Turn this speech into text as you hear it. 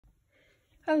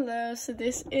Hello, so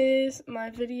this is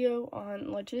my video on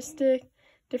logistic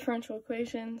differential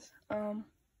equations.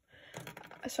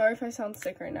 Sorry if I sound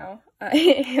sick right now.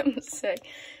 I am sick.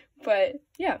 But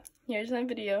yeah, here's my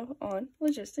video on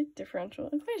logistic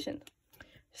differential equations.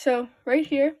 So right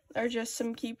here are just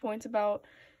some key points about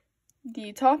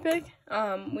the topic.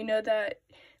 We know that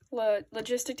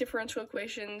logistic differential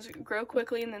equations grow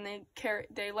quickly and then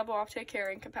they level off to a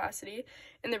carrying capacity,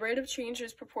 and the rate of change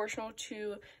is proportional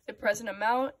to the present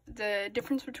amount, the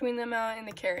difference between the amount and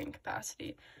the carrying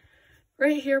capacity.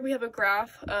 Right here we have a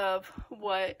graph of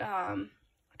what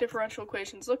differential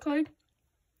equations look like.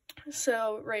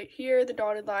 So right here the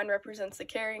dotted line represents the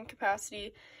carrying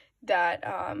capacity that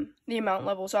the amount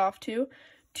levels off to.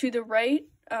 To the right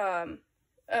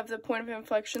of the point of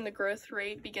inflection, the growth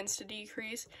rate begins to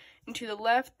decrease, and to the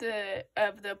left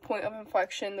of the point of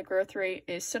inflection, the growth rate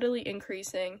is steadily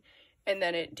increasing, and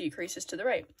then it decreases to the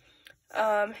right.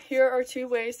 Here are two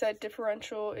ways that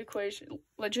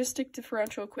logistic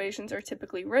differential equations are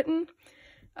typically written.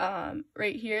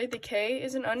 Right here, the k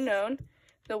is an unknown,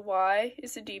 the y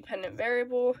is a dependent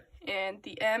variable, and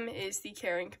the m is the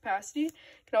carrying capacity. It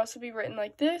can also be written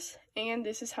like this, and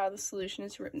this is how the solution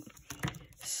is written.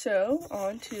 So,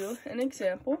 on to an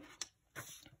example.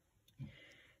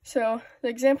 So, the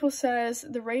example says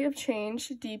the rate of change,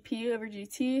 dp over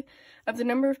dt, of the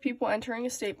number of people entering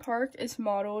a state park is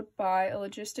modeled by a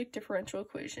logistic differential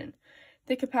equation.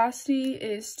 The capacity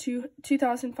is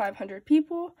 2,500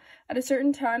 people. At a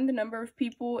certain time, the number of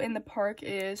people in the park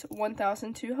is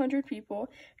 1,200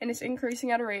 people, and is increasing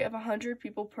at a rate of 100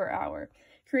 people per hour.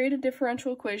 Create a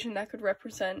differential equation that could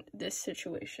represent this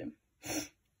situation.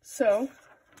 So,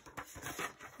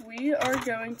 we are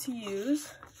going to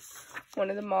use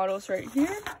one of the models right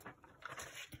here,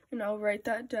 and I'll write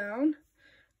that down.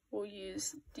 We'll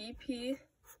use dp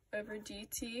over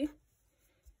dt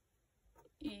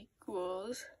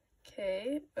equals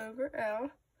k over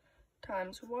L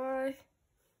times y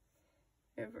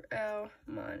over L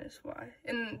minus y.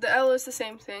 And the L is the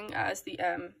same thing as the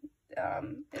M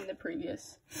in the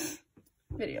previous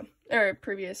video, or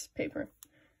previous paper.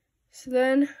 So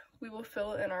then we will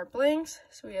fill in our blanks.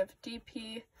 So we have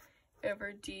dp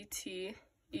over dt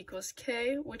equals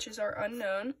k, which is our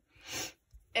unknown,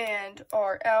 and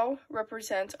our L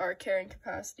represents our carrying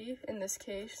capacity. In this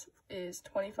case is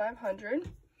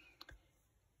 2,500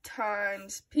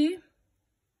 times p,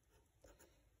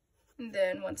 and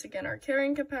then once again our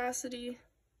carrying capacity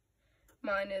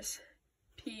minus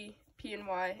p and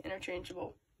y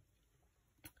interchangeable.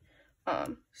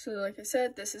 So like I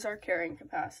said, this is our carrying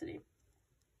capacity.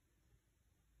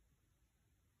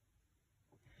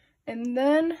 And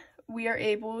then we are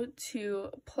able to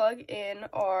plug in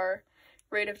our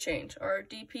rate of change. Our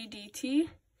dp dt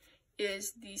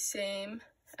is the same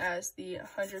as the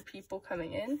 100 people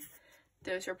coming in.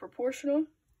 Those are proportional.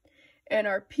 And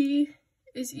our p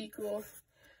is equal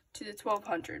to the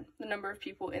 1,200, the number of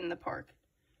people in the park.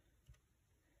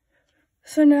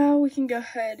 So now we can go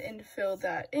ahead and fill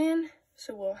that in.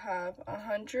 So we'll have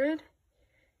 100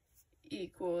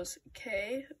 equals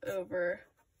k over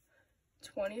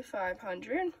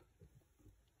 2,500,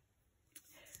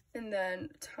 and then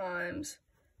times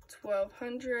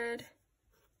 1,200,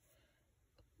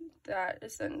 that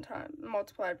is then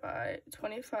multiplied by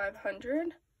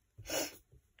 2,500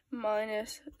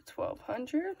 minus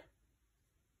 1,200.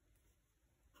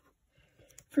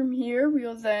 From here,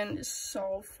 we'll then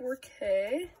solve for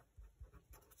k,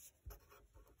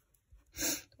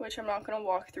 which I'm not going to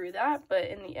walk through that, but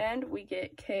in the end, we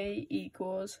get k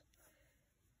equals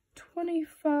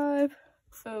 25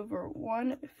 over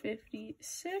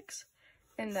 156,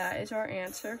 and that is our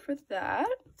answer for that.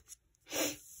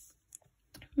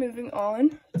 Moving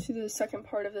on to the second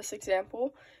part of this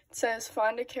example, it says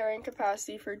find a carrying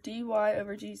capacity for dy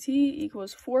over dt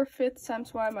equals 4/5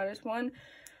 times y minus 1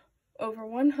 over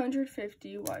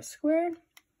 150 y squared.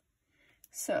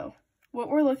 So what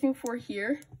we're looking for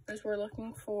here is we're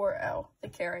looking for L, the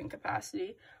carrying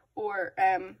capacity, or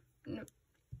M,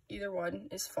 either one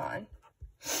is fine.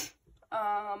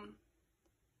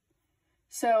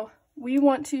 So we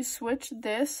want to switch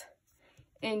this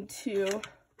into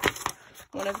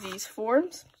one of these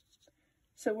forms.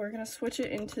 So we're going to switch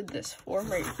it into this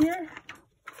form right here.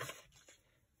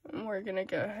 And we're going to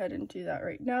go ahead and do that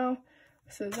right now.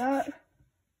 So that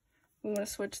we want to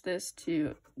switch this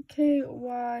to ky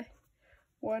 1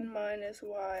 minus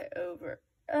y over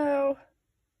L.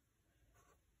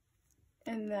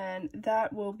 And then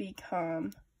that will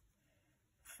become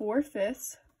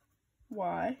 4/5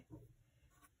 y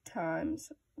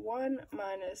times 1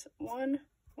 minus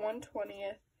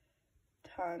 1/120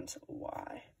 times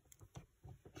y.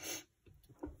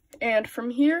 And from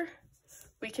here,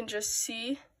 we can just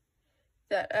see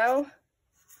that L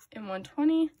and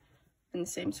 120 in the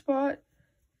same spot.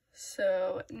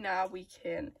 So now we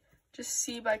can just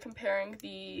see by comparing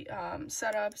the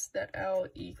setups that L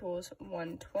equals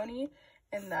 120,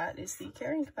 and that is the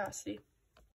carrying capacity.